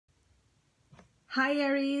Hi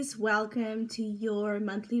Aries, welcome to your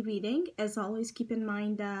monthly reading. As always, keep in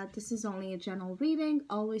mind that this is only a general reading.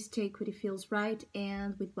 Always take what it feels right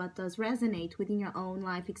and with what does resonate within your own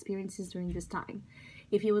life experiences during this time.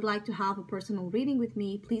 If you would like to have a personal reading with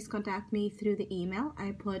me, please contact me through the email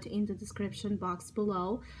I put in the description box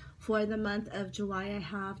below. For the month of July, I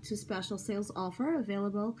have two special sales offer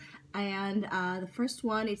available, and the first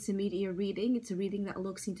one, it's a mid-year reading. It's a reading that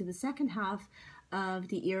looks into the second half of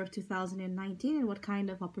the year of 2019 and what kind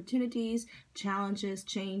of opportunities, challenges,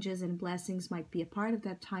 changes, and blessings might be a part of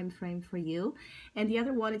that time frame for you. And the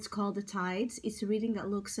other one, it's called The Tides. It's a reading that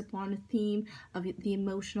looks upon a theme of the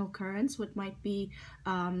emotional currents, what might be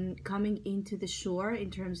coming into the shore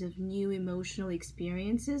in terms of new emotional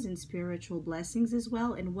experiences and spiritual blessings as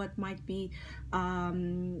well, and what might be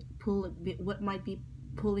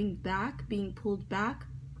pulling back, being pulled back,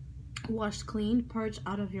 washed clean, purged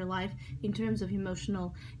out of your life in terms of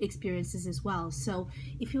emotional experiences as well. So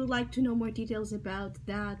if you would like to know more details about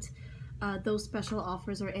that, those special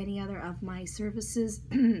offers or any other of my services,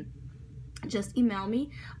 just email me.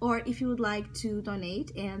 Or if you would like to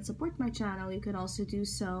donate and support my channel, you can also do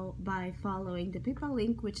so by following the PayPal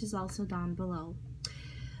link, which is also down below.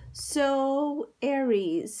 So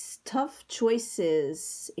Aries, tough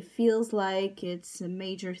choices. It feels like it's a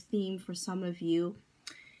major theme for some of you.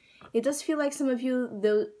 It does feel like some of you,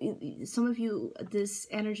 this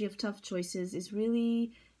energy of tough choices is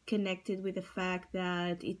really connected with the fact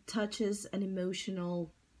that it touches an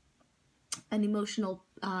emotional,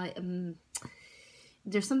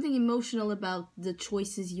 there's something emotional about the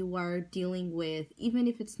choices you are dealing with. Even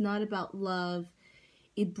if it's not about love,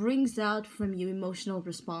 it brings out from you emotional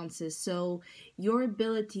responses. So your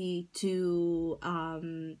ability to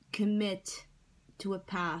commit to a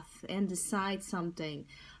path and decide something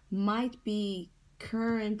might be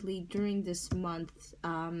currently during this month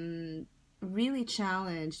really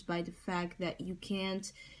challenged by the fact that you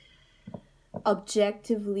can't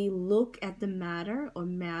objectively look at the matter or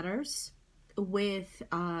matters with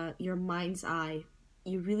your mind's eye.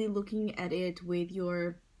 You're really looking at it with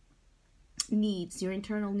your needs, your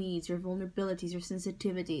internal needs, your vulnerabilities, your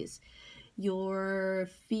sensitivities, your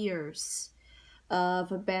fears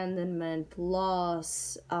of abandonment,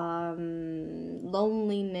 loss,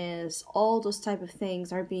 loneliness. All those type of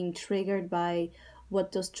things are being triggered by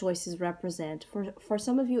what those choices represent. For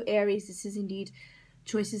some of you Aries, this is indeed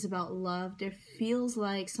choices about love. There feels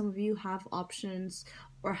like some of you have options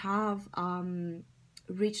or have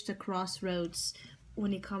reached a crossroads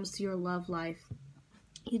when it comes to your love life.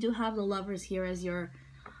 You do have the Lovers here as your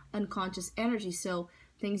unconscious energy, so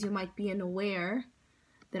things you might be unaware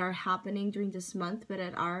that are happening during this month, but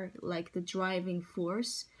that are like the driving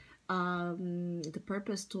force, the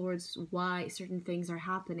purpose towards why certain things are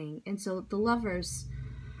happening. And so the Lovers,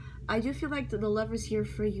 I do feel like the Lovers here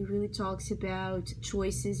for you really talks about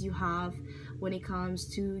choices you have when it comes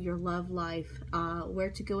to your love life,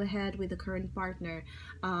 where to go ahead with the current partner,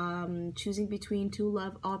 choosing between two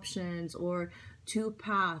love options or two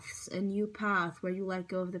paths, a new path where you let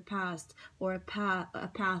go of the past, or a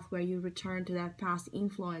path where you return to that past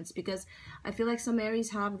influence. Because I feel like some Aries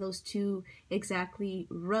have those two exactly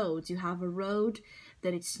roads. You have a road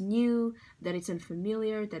that it's new, that it's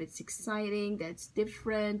unfamiliar, that it's exciting, that's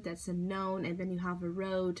different, that's unknown, and then you have a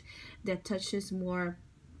road that touches more,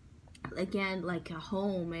 again, like a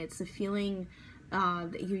home. It's a feeling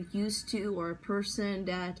that you're used to, or a person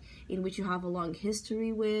that in which you have a long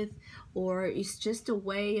history with, or it's just a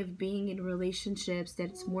way of being in relationships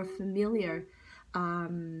that's more familiar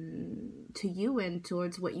to you and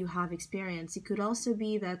towards what you have experienced. It could also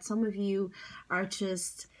be that some of you are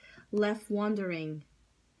just left wondering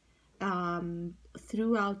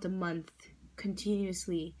throughout the month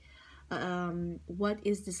continuously, what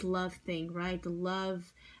is this love thing, right? The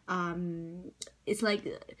love, it's like,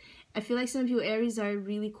 I feel like some of you Aries are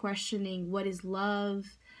really questioning what is love,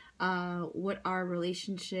 what are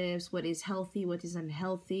relationships, what is healthy, what is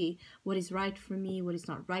unhealthy, what is right for me, what is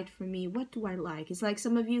not right for me, what do I like. It's like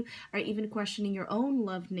some of you are even questioning your own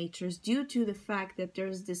love natures due to the fact that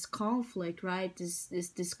there's this conflict, right?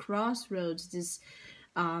 This crossroads, this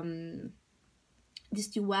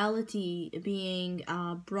duality being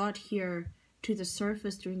brought here to the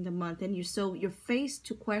surface during the month. And you're faced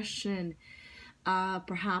to question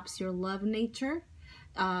perhaps your love nature,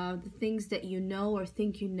 the things that you know or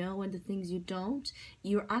think you know, and the things you don't.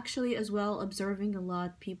 You're actually as well observing a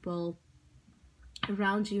lot people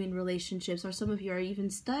around you in relationships, or some of you are even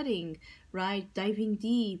studying, right, diving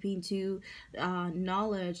deep into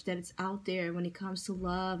knowledge that it's out there when it comes to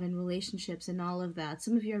love and relationships and all of that.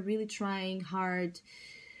 Some of you are really trying hard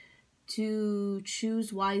to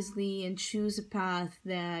choose wisely and choose a path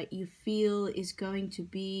that you feel is going to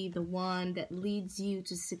be the one that leads you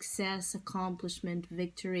to success, accomplishment,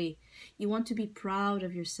 victory. You want to be proud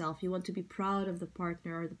of yourself. You want to be proud of the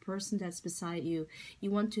partner or the person that's beside you.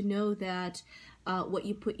 You want to know that what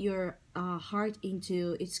you put your heart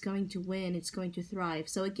into, it's going to win, it's going to thrive.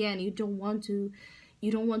 So again, you don't want to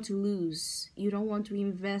lose. You don't want to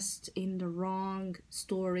invest in the wrong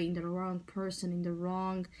story, in the wrong person, in the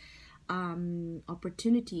wrong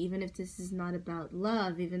opportunity, even if this is not about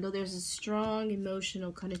love, even though there's a strong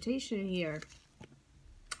emotional connotation here.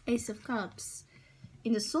 Ace of Cups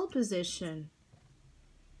in the soul position.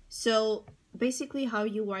 So basically how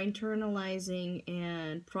you are internalizing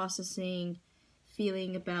and processing,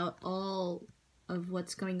 feeling about all of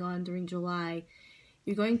what's going on during July.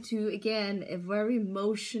 You're going to, again, a very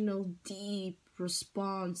emotional, deep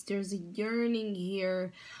response. There's a yearning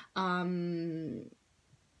here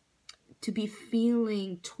to be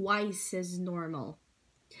feeling twice as normal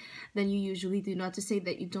than you usually do. Not to say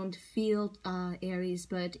that you don't feel Aries,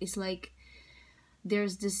 but it's like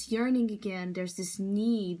there's this yearning again, there's this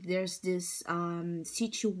need, there's this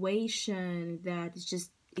situation that is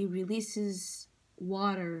just, it releases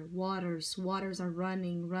waters are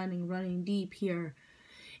running deep here,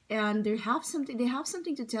 and they have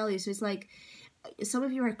something to tell you. So it's like some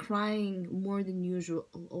of you are crying more than usual,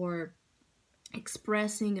 or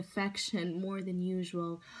expressing affection more than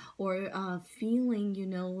usual, or feeling, you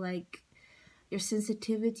know, like your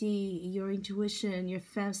sensitivity, your intuition, your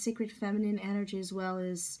secret feminine energy as well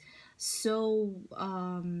is so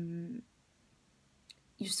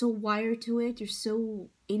you're so wired to it, you're so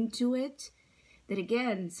into it, that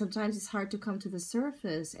again, sometimes it's hard to come to the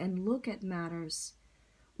surface and look at matters,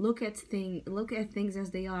 look at things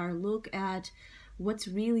as they are, look at what's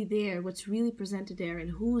really there, what's really presented there,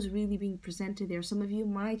 and who's really being presented there. Some of you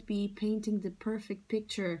might be painting the perfect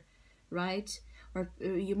picture, right? Or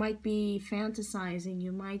you might be fantasizing,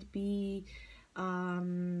 you might be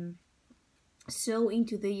so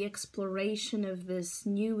into the exploration of this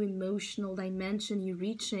new emotional dimension you're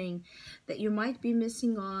reaching that you might be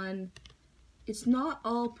missing on. It's not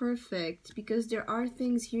all perfect, because there are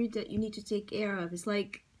things here that you need to take care of. It's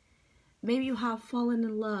like maybe you have fallen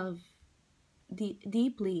in love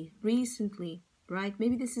deeply recently, right?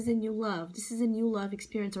 Maybe this is a new love. This is a new love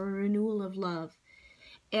experience or a renewal of love.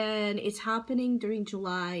 And it's happening during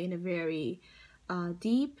July in a very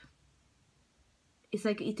deep, it's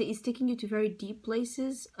like it's taking you to very deep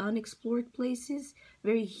places, unexplored places,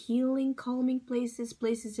 very healing, calming places,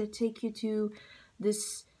 places that take you to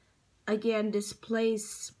this, again, this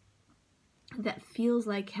place that feels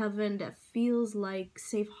like heaven, that feels like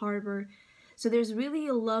safe harbor. So there's really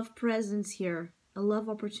a love presence here, a love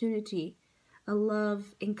opportunity, a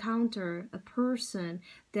love encounter, a person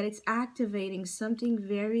that it's activating something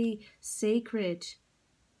very sacred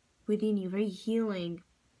within you, very healing.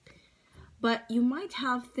 But you might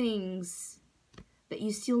have things that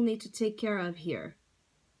you still need to take care of here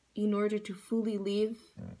in order to fully live.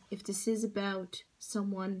 If this is about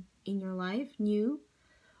someone in your life, new,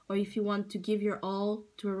 or if you want to give your all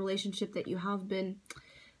to a relationship that you have been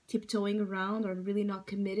tiptoeing around or really not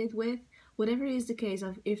committed with, whatever is the case,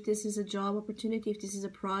 of if this is a job opportunity, if this is a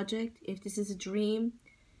project, if this is a dream,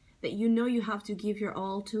 that you know you have to give your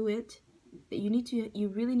all to it, that you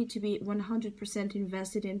really need to be 100%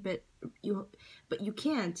 invested in, but you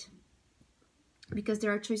can't, because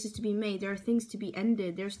there are choices to be made, there are things to be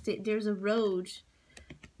ended, there's a road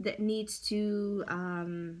that needs to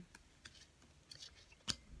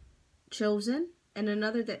chosen, and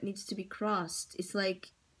another that needs to be crossed. It's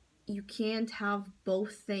like you can't have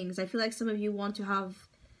both things. I feel like some of you want to have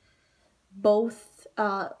both.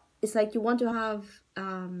 It's like you want to have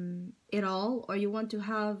it all, or you want to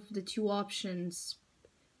have the two options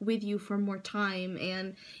with you for more time,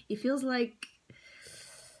 and it feels like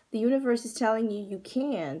the universe is telling you you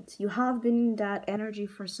can't. You have been in that energy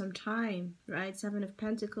for some time, right? Seven of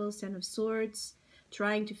Pentacles, Ten of Swords,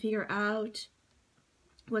 trying to figure out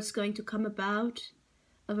what's going to come about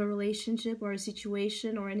of a relationship or a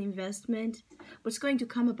situation or an investment, what's going to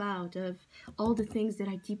come about of all the things that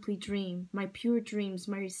I deeply dream, my pure dreams,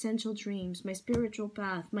 my essential dreams, my spiritual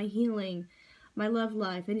path, my healing, my love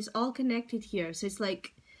life, and it's all connected here. So it's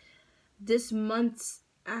like this month's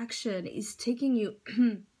action is taking you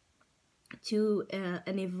to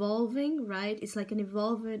an evolving, right? It's like an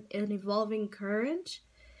evolving current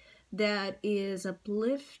that is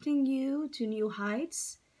uplifting you to new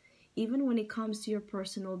heights, even when it comes to your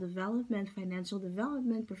personal development, financial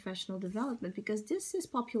development, professional development, because this is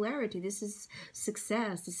popularity, this is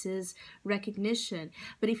success, this is recognition.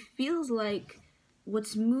 But it feels like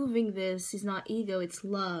what's moving this is not ego, it's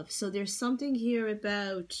love. So there's something here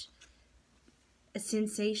about a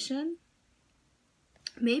sensation.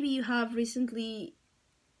 Maybe you have recently,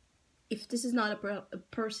 if this is not a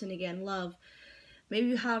person again, love, maybe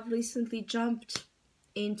you have recently jumped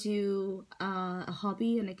into a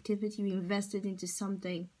hobby, an activity, you invested into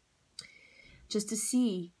something just to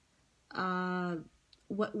see uh,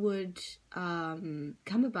 what would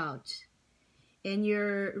come about. And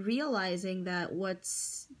you're realizing that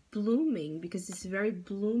what's blooming, because it's a very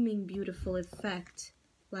blooming, beautiful effect,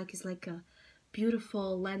 like it's like a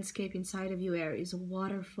beautiful landscape inside of you, Aries, a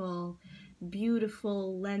waterfall,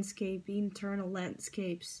 beautiful landscape, internal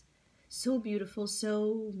landscapes, so beautiful,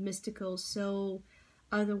 so mystical, so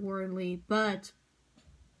otherworldly. But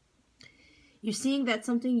you're seeing that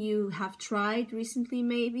something you have tried recently,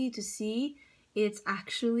 maybe to see, it's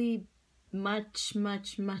actually much,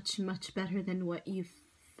 much, much, much better than what you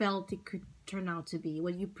felt it could turn out to be,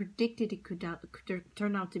 what you predicted it could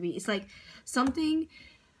turn out to be. It's like something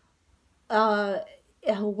uh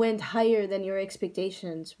went higher than your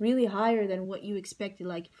expectations, really higher than what you expected.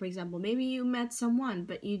 Like, for example, maybe you met someone,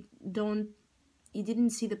 but you didn't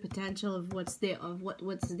see the potential of what's there, of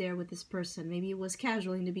what's there with this person. Maybe it was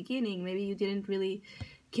casual in the beginning, maybe you didn't really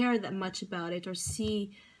care that much about it, or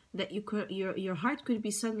see that you could, your heart could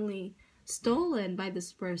be suddenly stolen by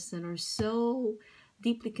this person, or so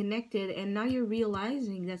deeply connected, and now you're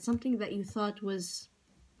realizing that something that you thought was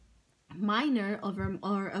minor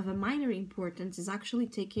or of a minor importance is actually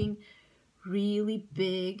taking really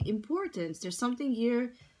big importance. There's something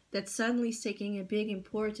here that's suddenly taking a big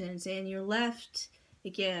importance, and you're left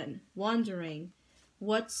again wondering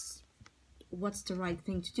what's the right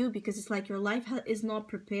thing to do, because it's like your life is not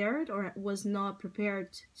prepared, or was not prepared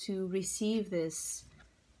to receive this,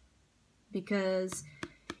 because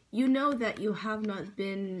you know that you have not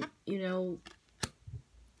been,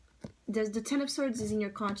 the Ten of Swords is in your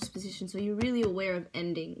conscious position, so you're really aware of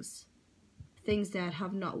endings, things that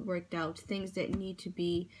have not worked out, things that need to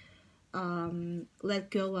be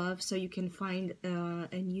let go of, so you can find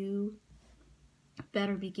a new,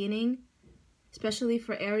 better beginning. Especially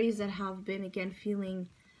for Aries that have been, again, feeling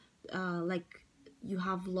like you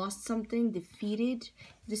have lost something, defeated.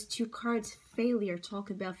 These two cards, failure,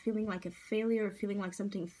 talk about feeling like a failure, feeling like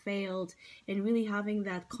something failed, and really having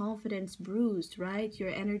that confidence bruised, right? Your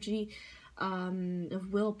energy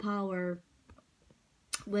of willpower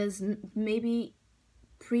was maybe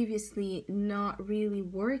previously not really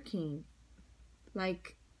working.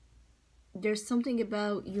 Like, there's something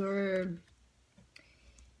about your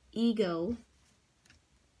ego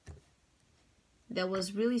that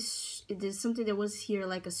was really there's something that was here,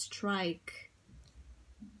 like a strike,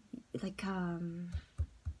 like how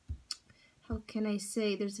can I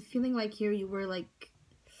say, there's a feeling like here you were like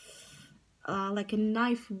a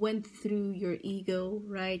knife went through your ego,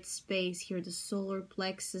 right? Space here, the solar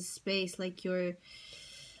plexus space, like your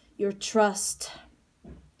trust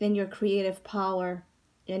and your creative power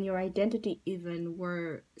and your identity even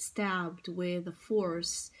were stabbed with a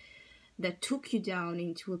force that took you down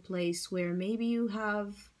into a place where maybe you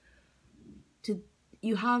have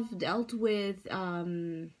dealt with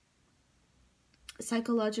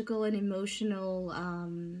psychological and emotional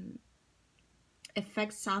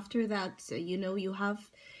effects after that. You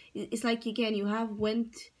have, it's like, again, you have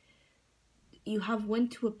went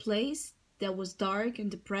to a place that was dark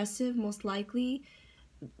and depressive, most likely,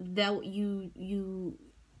 that you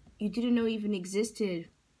didn't know even existed.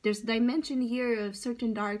 There's a dimension here of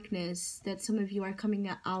certain darkness that some of you are coming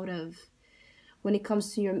out of when it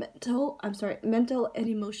comes to your mental and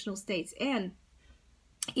emotional states. And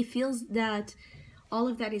it feels that all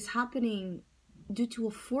of that is happening due to a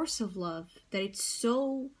force of love, that it's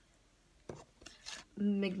so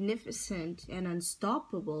magnificent and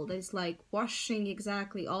unstoppable, that it's like washing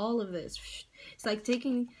exactly all of this. It's like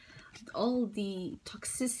taking all the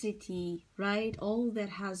toxicity, right, all that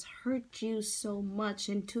has hurt you so much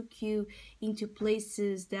and took you into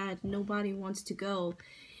places that nobody wants to go.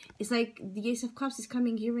 It's like the Ace of Cups is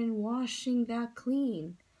coming here and washing that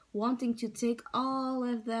clean, wanting to take all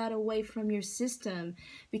of that away from your system,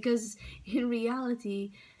 because in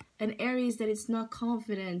reality, an Aries that is not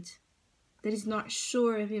confident, that is not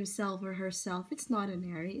sure of himself or herself, it's not an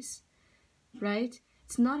Aries, right?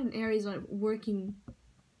 It's not an Aries working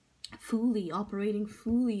fully, operating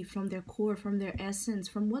fully from their core, from their essence,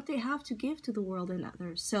 from what they have to give to the world and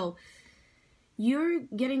others. So you're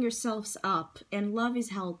getting yourselves up, and love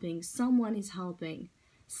is helping, someone is helping,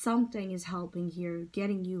 something is helping here,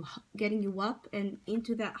 getting you up and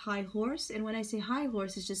into that high horse. And when I say high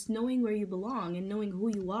horse, it's just knowing where you belong and knowing who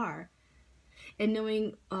you are. and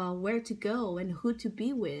knowing where to go and who to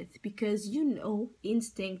be with, because you know,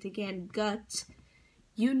 instinct, again, gut,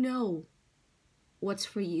 you know what's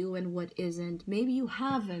for you and what isn't. Maybe you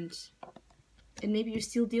haven't, and maybe you're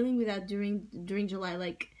still dealing with that during July.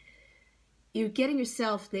 Like, you're getting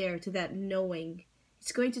yourself there to that knowing.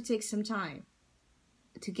 It's going to take some time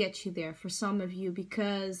to get you there for some of you,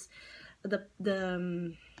 because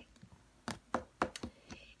the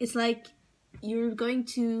it's like you're going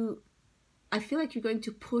to, I feel like you're going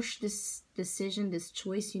to push this decision, this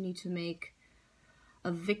choice you need to make,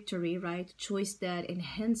 a victory, right? Choice that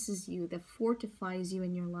enhances you, that fortifies you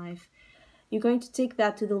in your life. You're going to take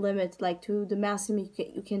that to the limit, like to the maximum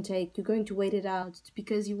you can take. You're going to wait it out,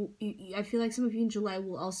 because I feel like some of you in July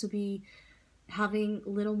will also be having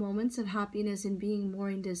little moments of happiness and being more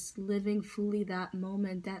in this living fully that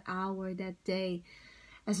moment, that hour, that day,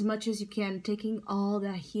 as much as you can, taking all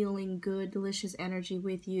that healing, good, delicious energy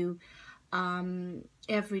with you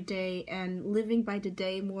every day, and living by the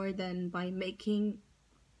day more than by making,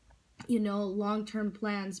 long-term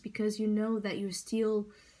plans, because you know that you're still,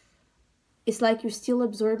 it's like you're still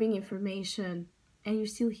absorbing information, and you're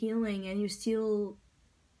still healing, and you're still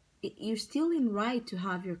in right to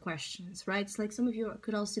have your questions, right? It's like some of you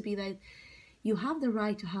could also be that you have the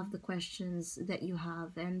right to have the questions that you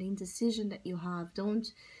have and the indecision that you have. Don't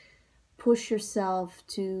push yourself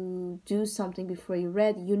to do something before you're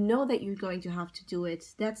ready. You know that you're going to have to do it.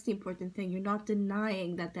 That's the important thing. You're not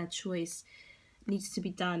denying that that choice needs to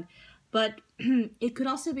be done. But it could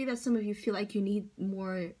also be that some of you feel like you need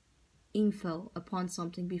more info upon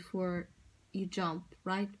something before you jump,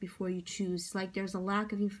 right? Before you choose. Like there's a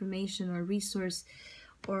lack of information or resource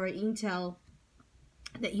or intel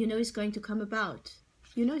that you know is going to come about.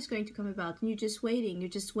 You know it's going to come about, and you're just waiting. You're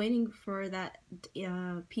just waiting for that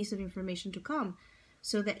piece of information to come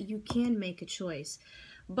so that you can make a choice.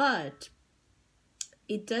 But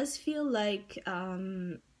it does feel like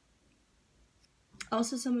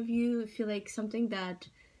also some of you feel like something that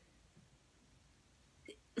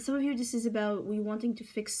some of you, this is about we wanting to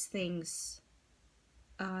fix things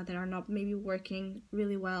that are not maybe working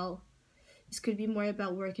really well. This could be more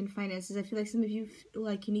about work and finances. I feel like some of you feel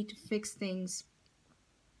like you need to fix things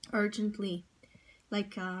urgently.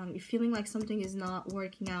 Like you're feeling like something is not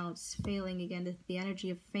working out, it's failing again, the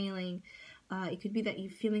energy of failing. It could be that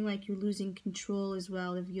you're feeling like you're losing control as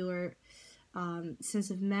well of your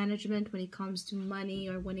sense of management when it comes to money,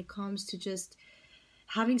 or when it comes to just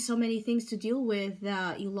having so many things to deal with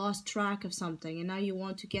that you lost track of something, and now you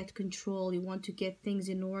want to get control, you want to get things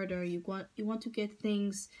in order, you want to get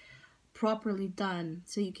things properly done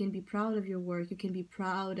so you can be proud of your work, you can be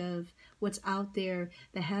proud of what's out there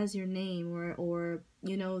that has your name, or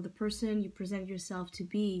the person you present yourself to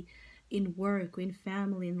be in work, in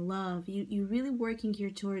family, in love. You're really working here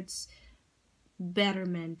towards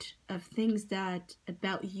betterment of things that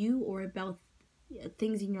about you, or about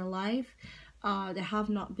things in your life that have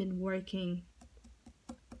not been working,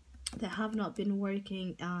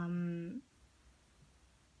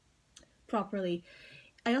 properly.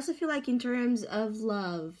 I also feel like in terms of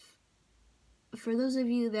love, for those of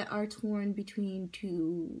you that are torn between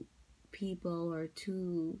two people or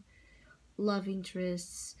two love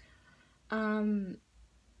interests, underlying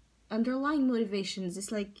motivations,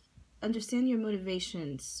 it's like understand your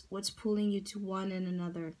motivations, what's pulling you to one and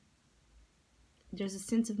another. There's a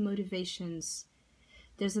sense of motivations.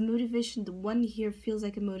 There's a motivation, the one here feels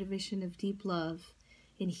like a motivation of deep love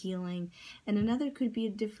and healing, and another could be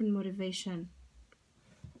a different motivation.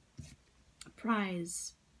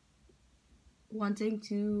 Prize, wanting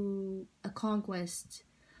to a conquest,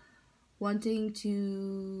 wanting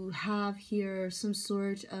to have here some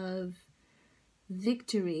sort of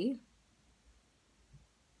victory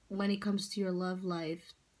when it comes to your love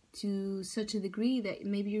life, to such a degree that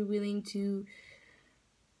maybe you're willing to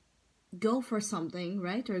go for something,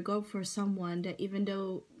 right? Or go for someone that, even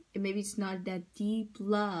though maybe it's not that deep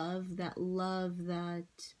love, that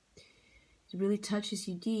really touches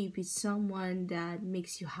you deep, it's someone that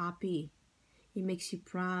makes you happy. It makes you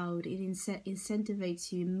proud. It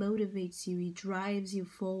incentivates you, it motivates you, it drives you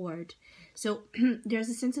forward. So there's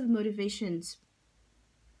a sense of motivations.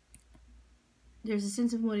 There's a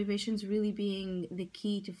sense of motivations really being the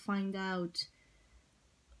key to find out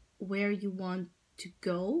where you want to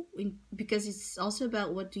go, because it's also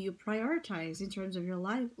about what do you prioritize in terms of your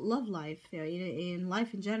love life, in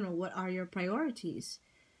life in general. What are your priorities?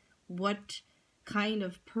 What kind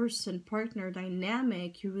of partner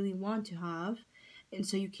dynamic you really want to have, and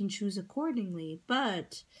so you can choose accordingly.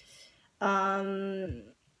 But I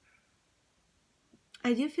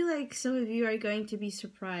do feel like some of you are going to be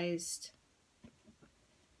surprised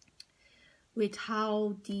with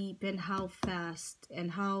how deep and how fast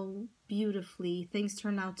and how beautifully things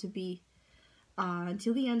turn out to be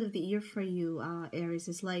until the end of the year for you, Aries.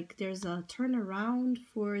 It's like there's a turnaround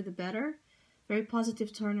for the better, very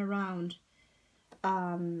positive turnaround.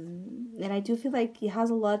 And I do feel like it has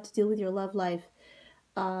a lot to do with your love life.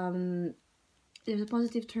 Um, there's a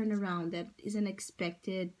positive turnaround that isn't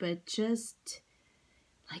expected, but just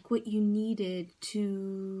like what you needed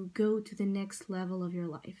to go to the next level of your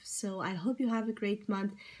life. So I hope you have a great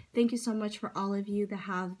month. Thank you so much for all of you that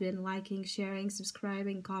have been liking, sharing,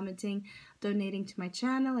 subscribing, commenting, donating to my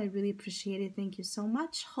channel. I really appreciate it. Thank you so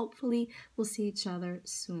much. Hopefully, we'll see each other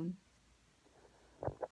soon.